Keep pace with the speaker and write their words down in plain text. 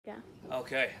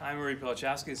Okay, I'm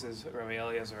Pilichowski. This is Rabbi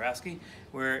Ozarowski.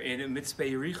 We're in Mitzvah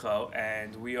Yericho,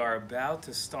 and we are about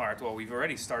to start. Well, we've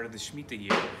already started the Shemittah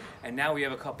year, and now we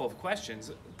have a couple of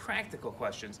questions, practical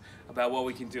questions about what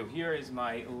we can do. Here is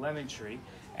my lemon tree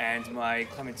and my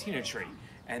clementina tree,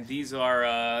 and these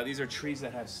are trees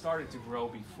that have started to grow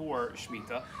before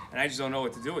Shemittah, and I just don't know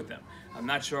what to do with them. I'm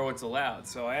not sure what's allowed,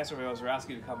 so I asked Rabbi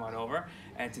Ozarowski to come on over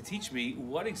and to teach me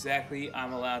what exactly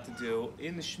I'm allowed to do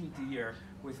in the Shemittah year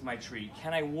with my tree.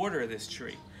 Can I water this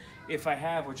tree? If I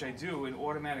have, which I do, an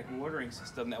automatic watering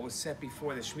system that was set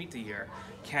before the Shemittah year,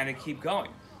 can it keep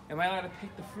going? Am I allowed to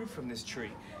pick the fruit from this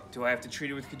tree? Do I have to treat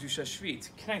it with Kedusha Shvit?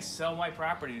 Can I sell my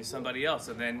property to somebody else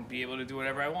and then be able to do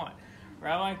whatever I want?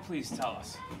 Rabbi, please tell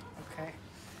us. Okay,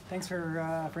 thanks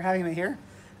for having me here.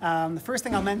 The first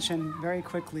thing I'll mention very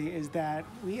quickly is that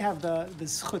we have the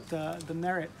zchut, the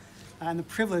merit, and the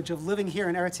privilege of living here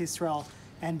in Eretz Yisrael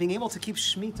and being able to keep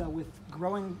Shemittah with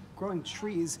growing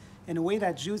trees in a way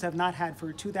that Jews have not had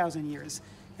for 2,000 years.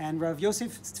 And Rav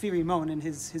Yosef Tzvi Rimon, in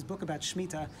his book about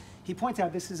Shemittah, he points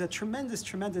out this is a tremendous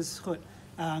zchut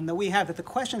that we have, that the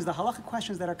questions, the halachic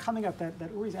questions that are coming up that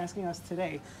Uri is asking us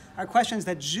today are questions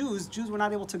that Jews were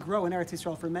not able to grow in Eretz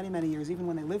Yisrael for many, many years, even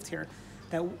when they lived here.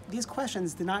 That these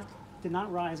questions did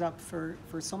not rise up for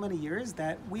so many years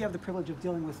that we have the privilege of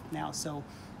dealing with now. So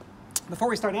before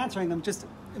we start answering them, just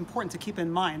important to keep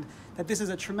in mind that this is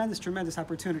a tremendous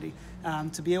opportunity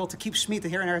to be able to keep Shemittah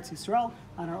here in Eretz Yisrael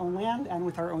on our own land and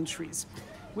with our own trees.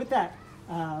 With that,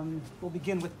 we'll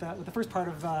begin with the first part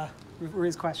of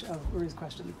Uri's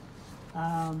question.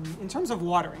 In terms of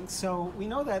watering, so we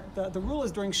know that the rule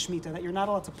is during Shemittah that you're not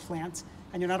allowed to plant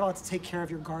and you're not allowed to take care of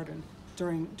your garden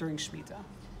during Shemittah.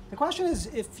 The question is,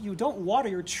 if you don't water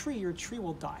your tree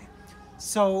will die.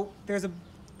 So there's a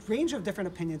range of different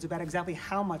opinions about exactly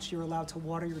how much you're allowed to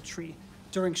water your tree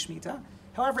during Shemittah.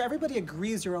 However, everybody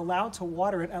agrees you're allowed to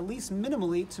water it at least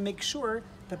minimally to make sure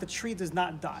that the tree does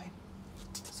not die.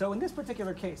 So in this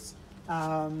particular case,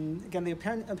 again, the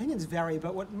opinions vary,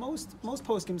 but what most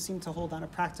poskim seem to hold on a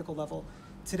practical level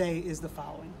today is the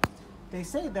following. They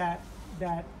say that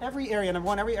every area, number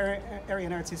one, every area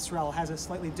in Eretz Yisrael has a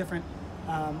slightly different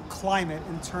climate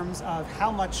in terms of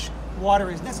how much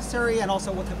water is necessary and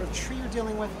also what type of tree you're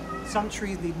dealing with. Some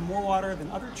trees need more water than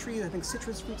other trees. I think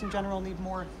citrus fruits in general need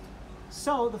more.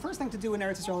 So the first thing to do in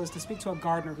Eretz Yisrael is to speak to a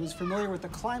gardener who's familiar with the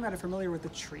climate and familiar with the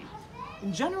tree.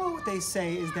 In general, what they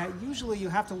say is that usually you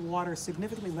have to water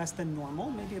significantly less than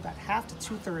normal, maybe about half to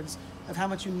 2/3 of how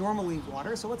much you normally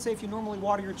water. So let's say if you normally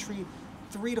water your tree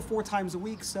 3 to 4 times a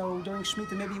week, so during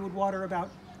Shemittah maybe you would water about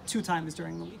 2 times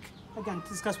during the week. Again,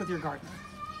 discuss with your gardener.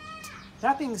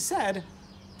 That being said,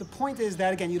 the point is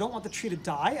that, again, you don't want the tree to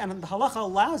die, and the halacha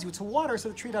allows you to water so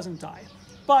the tree doesn't die.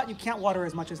 But you can't water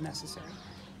as much as necessary.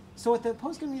 So what the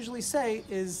poskim usually say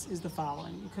is the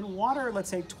following. You can water, let's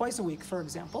say, twice a week, for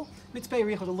example. Mitzvah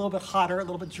Yericho is a little bit hotter, a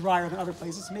little bit drier than other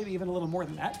places, maybe even a little more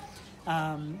than that.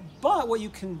 But what you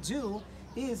can do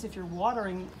is if you're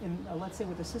watering in, let's say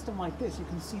with a system like this, you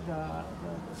can see the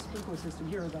sprinkler system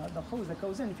here, the hose that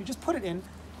goes in. If you just put it in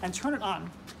and turn it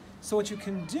on, so what you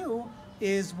can do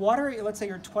is water, let's say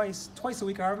you're twice a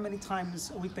week, or however many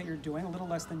times a week that you're doing, a little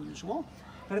less than usual.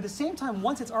 But at the same time,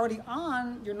 once it's already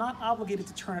on, you're not obligated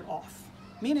to turn it off.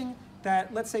 Meaning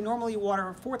that, let's say normally you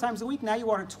water 4 times a week, now you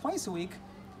water twice a week.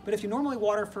 But if you normally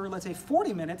water for, let's say,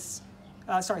 40 minutes,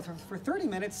 for 30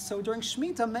 minutes, so during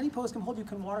Shemittah, many poskim hold you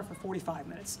can water for 45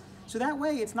 minutes. So that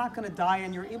way it's not going to die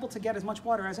and you're able to get as much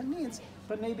water as it needs,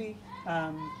 but maybe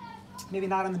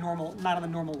not in the normal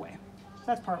way. So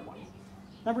that's part one.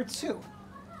 Number 2,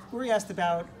 Uri asked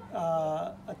about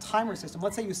a timer system.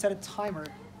 Let's say you set a timer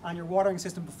on your watering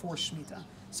system before Shemittah.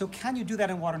 So can you do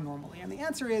that and water normally? And the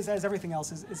answer is, as everything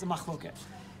else, is a machloket.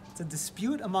 It's a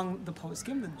dispute among the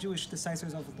poskim, the Jewish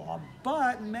decisors of law,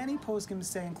 but many poskim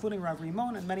say, including Rav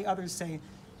Rimon and many others say,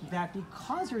 that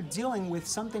because you're dealing with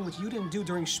something which you didn't do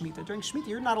during Shemittah,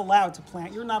 you're not allowed to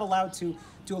plant, you're not allowed to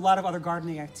do a lot of other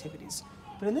gardening activities.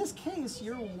 But in this case,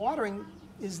 your watering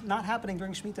is not happening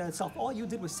during Shemittah itself. All you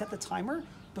did was set the timer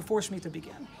before Shemittah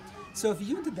began. So if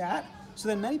you did that, so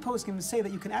then many poskim say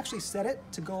that you can actually set it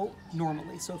to go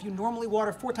normally. So if you normally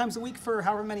water 4 times a week for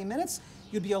however many minutes,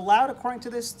 you'd be allowed, according to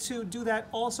this, to do that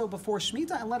also before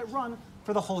Shemittah and let it run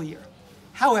for the whole year.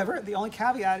 However, the only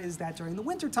caveat is that during the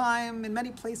winter time, in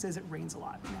many places, it rains a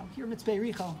lot. Now, here in Mitzvah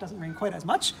Yericho, it doesn't rain quite as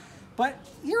much, but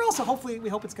here also, hopefully, we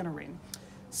hope it's going to rain.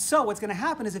 So what's going to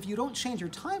happen is if you don't change your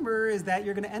timer is that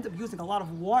you're going to end up using a lot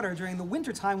of water during the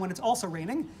winter time when it's also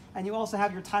raining, and you also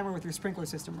have your timer with your sprinkler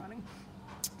system running.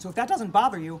 So if that doesn't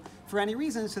bother you for any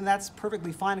reason, so that's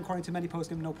perfectly fine according to many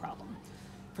poskim, no problem.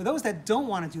 For those that don't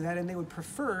want to do that and they would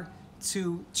prefer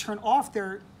to turn off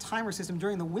their timer system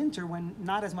during the winter when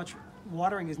not as much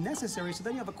watering is necessary. So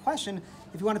then you have a question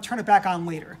if you want to turn it back on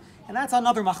later. And that's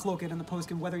another machloket in the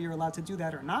poskim, whether you're allowed to do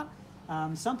that or not.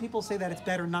 Some people say that it's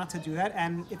better not to do that,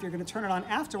 and if you're going to turn it on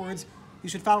afterwards, you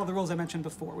should follow the rules I mentioned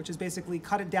before, which is basically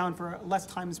cut it down for less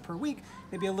times per week,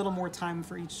 maybe a little more time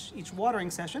for each watering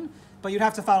session, but you'd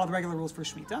have to follow the regular rules for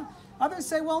Shemitah. Others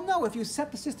say, well, no, if you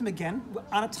set the system again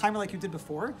on a timer like you did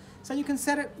before, so you can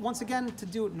set it once again to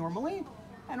do it normally.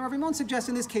 And Rav Rimon suggests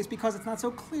in this case, because it's not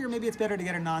so clear, maybe it's better to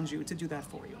get a non-Jew to do that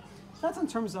for you. So that's in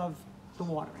terms of the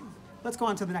watering. Let's go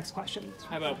on to the next question.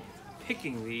 How about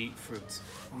picking the fruits?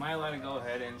 Am I allowed to go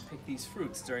ahead and pick these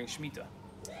fruits during Shemitah?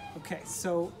 Okay,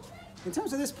 so in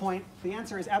terms of this point, the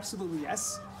answer is absolutely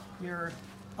yes. You're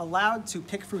allowed to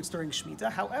pick fruits during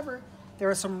Shemitah. However, there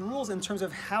are some rules in terms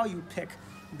of how you pick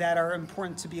that are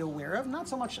important to be aware of. Not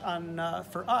so much on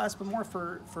for us, but more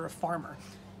for a farmer.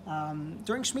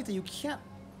 During Shemitah,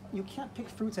 you can't pick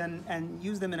fruits and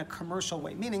use them in a commercial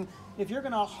way. Meaning, if you're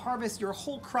going to harvest your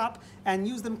whole crop and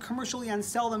use them commercially and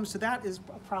sell them, so that is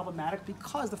problematic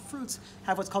because the fruits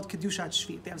have what's called kedushat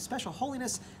shvit. They have special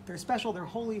holiness. They're special. They're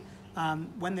holy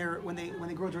when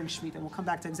they grow during Shemitah. And we'll come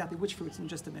back to exactly which fruits in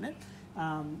just a minute.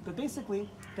 But basically,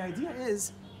 the idea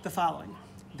is the following: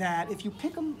 that if you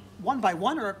pick them one by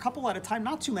one or a couple at a time,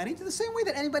 not too many, the same way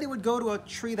that anybody would go to a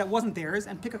tree that wasn't theirs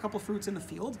and pick a couple fruits in the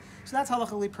field, so that's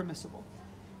halachically permissible.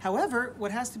 However,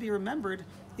 what has to be remembered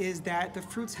is that the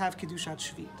fruits have kedushat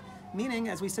shvit, meaning,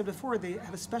 as we said before, they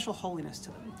have a special holiness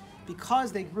to them.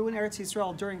 Because they grew in Eretz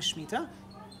Yisrael during Shemitah,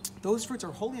 those fruits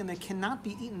are holy and they cannot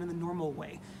be eaten in the normal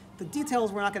way. The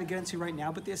details we're not going to get into right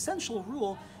now, but the essential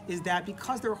rule is that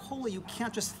because they're holy, you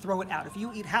can't just throw it out. If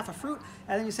you eat half a fruit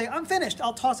and then you say, I'm finished,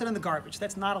 I'll toss it in the garbage.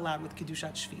 That's not allowed with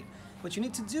kedushat shvit. What you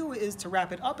need to do is to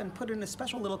wrap it up and put it in a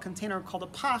special little container called a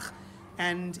pach.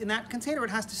 And in that container,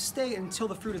 it has to stay until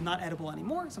the fruit is not edible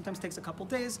anymore. Sometimes it takes a couple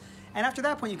days. And after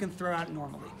that point, you can throw it out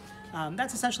normally.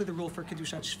 That's essentially the rule for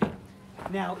kedushat shvit.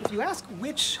 Now, if you ask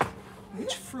which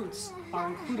fruits are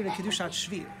included in kedushat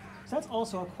shvit, so that's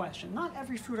also a question. Not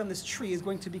every fruit on this tree is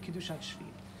going to be kedushat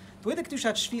shvit. The way the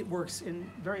kedushat shvit works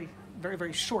in very, very,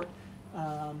 very short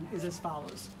is as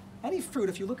follows. Any fruit,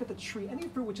 if you look at the tree, any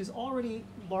fruit which is already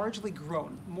largely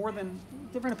grown, more than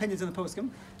different opinions in the poskim,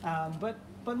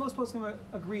 but most poskim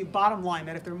agree, bottom line,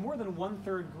 that if they're more than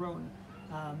 1/3 grown,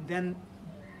 then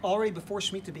already before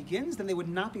Shemitah begins, then they would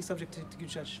not be subject to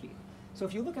kedushat shvit. So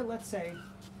if you look at, let's say,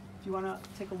 if you want to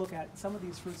take a look at some of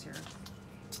these fruits here,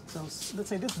 so let's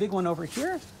say this big one over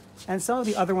here, and some of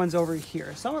the other ones over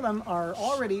here. Some of them are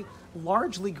already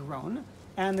largely grown,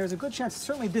 and there's a good chance,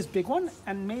 certainly this big one,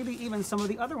 and maybe even some of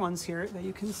the other ones here that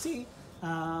you can see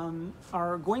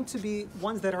are going to be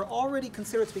ones that are already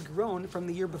considered to be grown from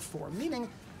the year before. Meaning,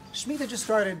 Shemitah just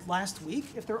started last week.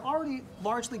 If they're already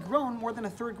largely grown, more than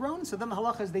 1/3 grown, so then the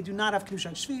halacha is they do not have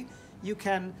kedushat shvit. You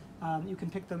can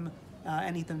pick them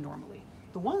and eat them normally.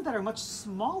 The ones that are much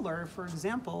smaller, for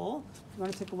example, if you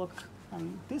want to take a look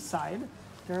on this side,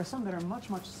 there are some that are much,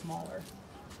 much smaller.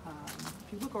 If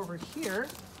you look over here,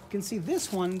 you can see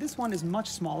this one is much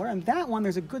smaller, and that one,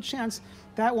 there's a good chance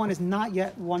that one is not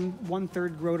yet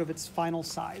 1/3 grown of its final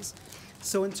size.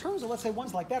 So in terms of, let's say,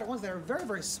 ones like that, or ones that are very,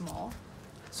 very small,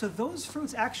 so those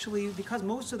fruits actually, because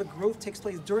most of the growth takes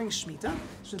place during Shemitah,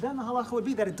 so then the halacha would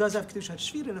be that it does have kedushat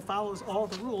shvit, and it follows all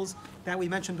the rules that we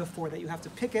mentioned before, that you have to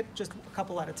pick it just a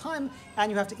couple at a time,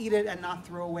 and you have to eat it and not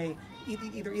throw away,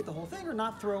 either eat the whole thing or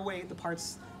not throw away the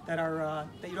parts that are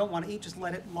that you don't want to eat. Just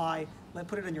let it lie,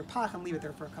 put it in your pach and leave it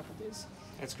there for a couple days.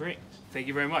 That's great. Thank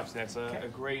you very much. That's a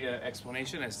great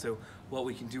explanation as to what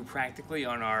we can do practically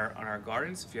on our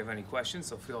gardens. If you have any questions,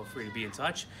 so feel free to be in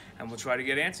touch, and we'll try to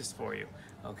get answers for you.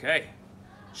 Okay.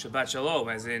 Shabbat Shalom,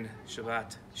 as in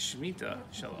Shabbat Shemitah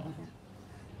Shalom.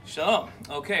 Shalom.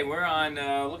 Okay, we're on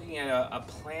looking at a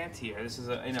plant here. This is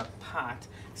in a pot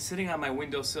sitting on my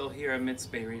windowsill here at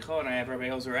Mitzvah Yericho, and I have Rabbi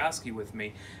Ozarowski with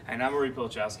me, and I'm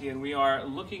Pilichowski, and we are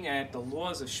looking at the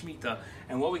laws of Shemitah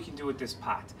and what we can do with this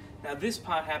pot. Now, this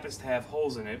pot happens to have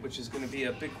holes in it, which is going to be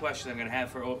a big question I'm going to have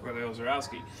for Rabbi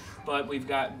Ozarowski. But we've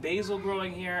got basil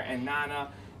growing here and nana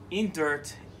in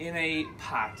dirt in a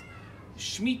pot.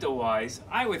 Shemitah-wise,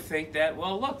 I would think that,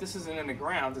 well, look, this isn't in the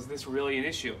ground. Is this really an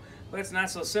issue? But it's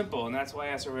not so simple, and that's why I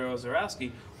asked Rabbi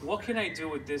Ozarowski, what can I do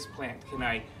with this plant? Can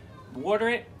I water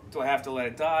it? Do I have to let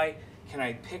it die? Can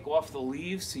I pick off the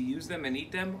leaves to use them and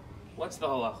eat them? What's the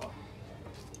halacha?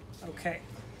 Okay.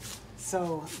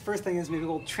 So first thing is maybe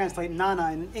we'll translate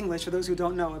nana in English. For those who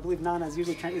don't know, I believe nana is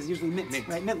usually mint,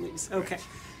 right? Mint leaves. Okay.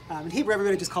 In Hebrew,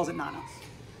 everybody just calls it nana.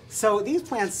 So these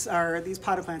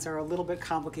potted plants are a little bit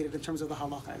complicated in terms of the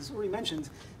halacha. As we mentioned,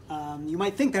 You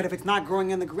might think that if it's not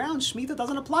growing in the ground, Shemittah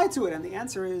doesn't apply to it, and the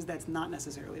answer is that's not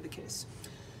necessarily the case.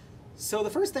 So the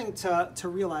first thing to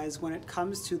realize when it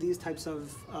comes to these types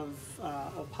of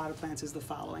potted plants is the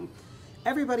following.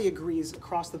 Everybody agrees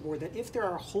across the board that if there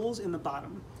are holes in the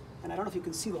bottom, and I don't know if you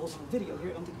can see the holes in the video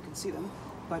here, I don't think you can see them,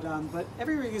 but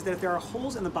everybody agrees that if there are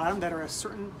holes in the bottom that are a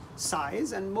certain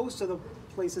size, and most of the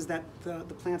places that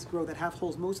the plants grow that have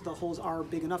holes, most of the holes are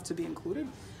big enough to be included,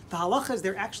 the halacha is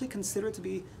they're actually considered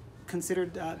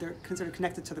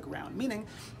connected to the ground, meaning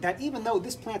that even though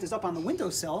this plant is up on the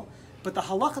windowsill, but the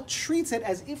halacha treats it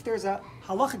as if there's a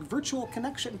halachic virtual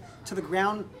connection to the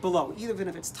ground below, even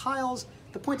if it's tiles.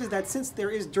 The point is that since there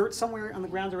is dirt somewhere on the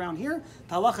ground around here,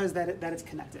 the halacha is that it's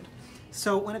connected.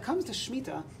 So when it comes to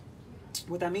Shemittah,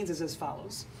 what that means is as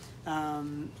follows.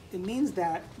 It means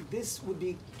that this would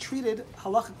be treated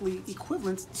halachically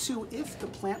equivalent to if the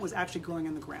plant was actually growing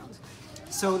in the ground.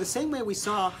 So the same way we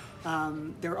saw,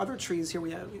 there are other trees here,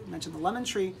 we mentioned the lemon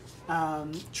tree,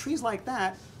 trees like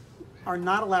that are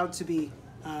not allowed to be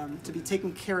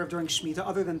taken care of during Shemittah,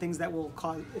 other than things that will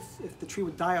cause, if the tree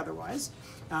would die otherwise.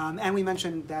 And we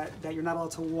mentioned that you're not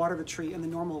allowed to water the tree in the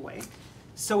normal way.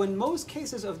 So in most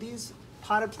cases of these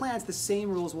potted plants, the same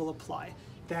rules will apply.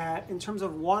 That in terms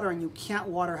of watering, you can't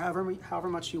water however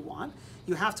much you want.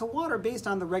 You have to water based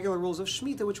on the regular rules of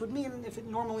Shemittah, which would mean if it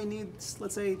normally needs,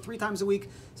 let's say, 3 times a week,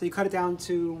 so you cut it down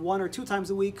to 1 or 2 times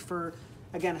a week for,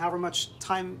 again, however much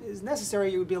time is necessary,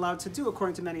 you would be allowed to do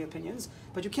according to many opinions,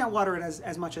 but you can't water it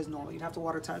as much as normal. You'd have to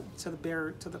water closer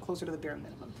to the bare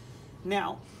minimum.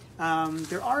 Now,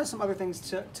 there are some other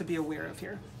things to be aware of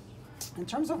here. In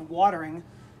terms of watering,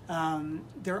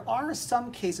 there are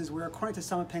some cases where, according to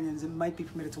some opinions, it might be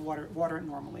permitted to water it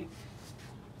normally.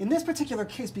 In this particular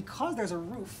case, because there's a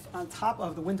roof on top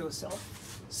of the windowsill,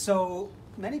 so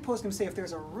many poskim say if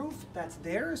there's a roof that's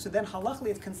there, so then halachically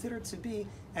it's considered to be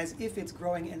as if it's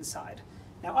growing inside.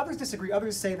 Now others disagree.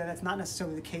 Others say that that's not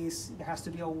necessarily the case. There has to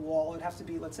be a wall. It has to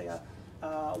be, let's say, a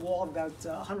wall of about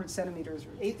 100 centimeters, or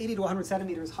 80 to 100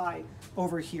 centimeters high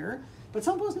over here. But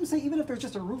some poskim say even if there's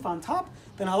just a roof on top,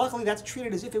 then halachically that's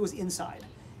treated as if it was inside.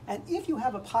 And if you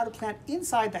have a potted plant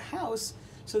inside the house,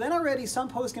 so then already some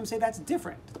poskim say that's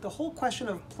different. The whole question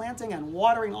of planting and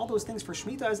watering, all those things for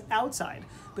Shemittah is outside.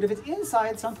 But if it's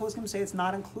inside, some poskim say it's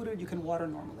not included, you can water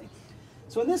normally.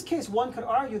 So in this case, one could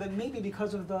argue that maybe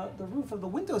because of the roof of the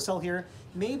windowsill here,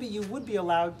 maybe you would be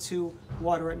allowed to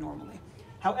water it normally.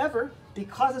 However,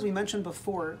 because as we mentioned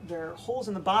before, there are holes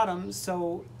in the bottom,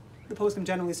 so the poskim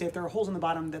generally say if there are holes in the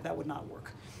bottom, that would not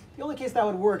work. The only case that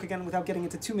would work, again, without getting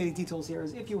into too many details here,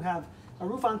 is if you have a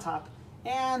roof on top,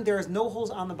 and there is no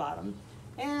holes on the bottom,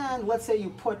 and let's say you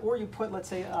put, let's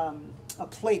say, a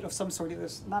plate of some sort,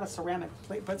 there's not a ceramic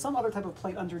plate, but some other type of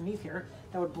plate underneath here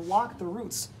that would block the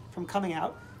roots from coming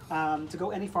out to go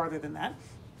any farther than that.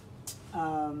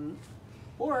 And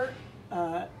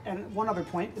one other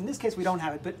point, in this case we don't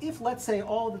have it, but if, let's say,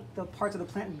 all the parts of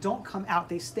the plant don't come out,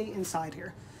 they stay inside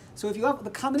here. So if you have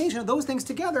the combination of those things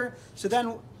together, so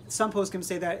then some poskim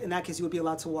say that in that case you would be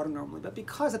allowed to water normally. But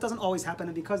because it doesn't always happen,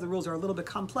 and because the rules are a little bit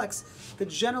complex, the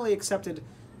generally accepted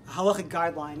halachic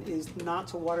guideline is not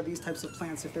to water these types of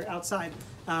plants if they're outside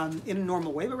in a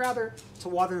normal way, but rather to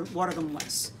water them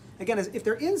less. Again, if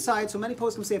they're inside, so many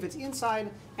poskim say if it's inside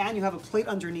and you have a plate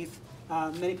underneath,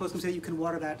 many poskim say you can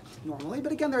water that normally.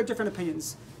 But again, there are different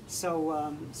opinions,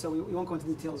 so we won't go into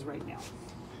details right now.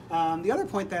 The other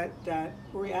point that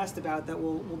Uri asked about that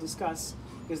we'll discuss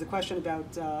is the question about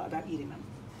eating them.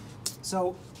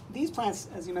 So these plants,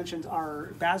 as you mentioned,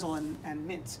 are basil and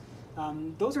mint.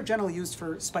 Those are generally used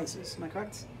for spices. Am I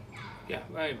correct? Yeah,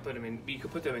 right. But I mean, you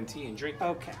could put them in tea and drink them.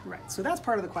 Okay, right. So that's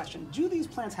part of the question. Do these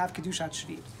plants have kedushat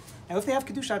shvit? Now, if they have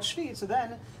kedushat shvit, so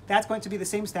then that's going to be the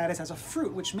same status as a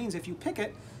fruit, which means if you pick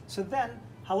it, so then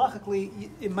halachically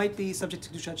it might be subject to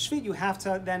kedushat shvit. You have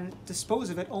to then dispose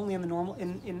of it only in the normal,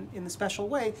 in the special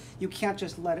way. You can't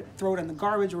just throw it in the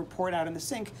garbage or pour it out in the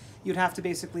sink. You'd have to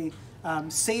basically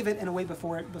save it in a way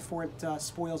before it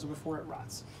spoils or before it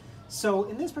rots. So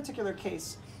in this particular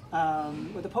case,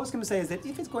 what the poskim say is that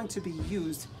if it's going to be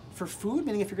used for food,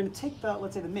 meaning if you're going to take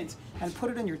let's say the mint and put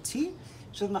it in your tea,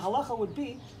 so then the halacha would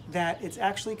be that it's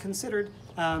actually considered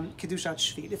kedushat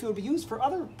shvit. If it would be used for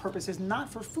other purposes,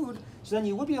 not for food, so then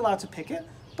you would be allowed to pick it,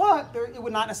 but it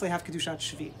would not necessarily have kedushat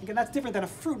shvit. Again, that's different than a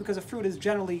fruit because a fruit is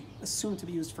generally assumed to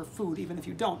be used for food, even if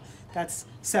you don't. That's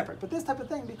separate. But this type of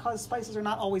thing, because spices are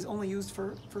not always only used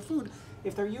for food,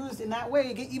 if they're used in that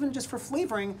way, even just for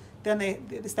flavoring, then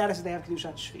the status is they have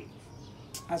kedushat shvit.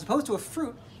 As opposed to a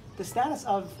fruit, the status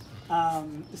of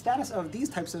these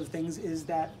types of things is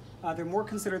that they're more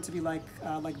considered to be like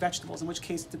vegetables, in which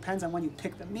case it depends on when you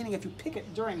pick them. Meaning if you pick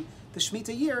it during the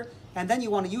Shemitah year, and then you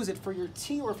want to use it for your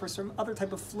tea or for some other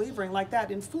type of flavoring like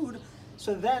that in food,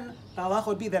 so then the halacha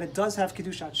would be that it does have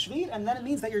Kedushat Shvit, and then it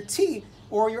means that your tea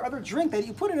or your other drink that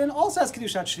you put it in also has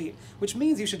Kedushat Shvit, which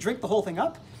means you should drink the whole thing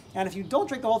up. And if you don't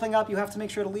drink the whole thing up, you have to make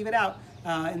sure to leave it out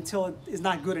until it is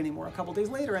not good anymore a couple days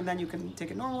later, and then you can take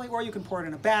it normally, or you can pour it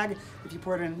in a bag. If you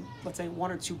pour it in, let's say,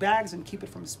 1 or 2 bags and keep it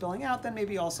from spilling out, then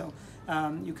maybe also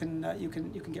you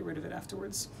can get rid of it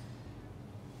afterwards.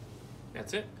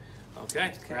 That's it.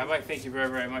 Okay. Rabbi, thank you very,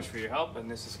 very much for your help,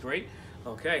 and this is great.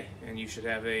 Okay, and you should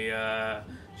have a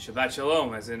Shabbat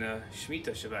Shalom, as in a Shemitah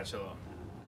Shabbat Shalom.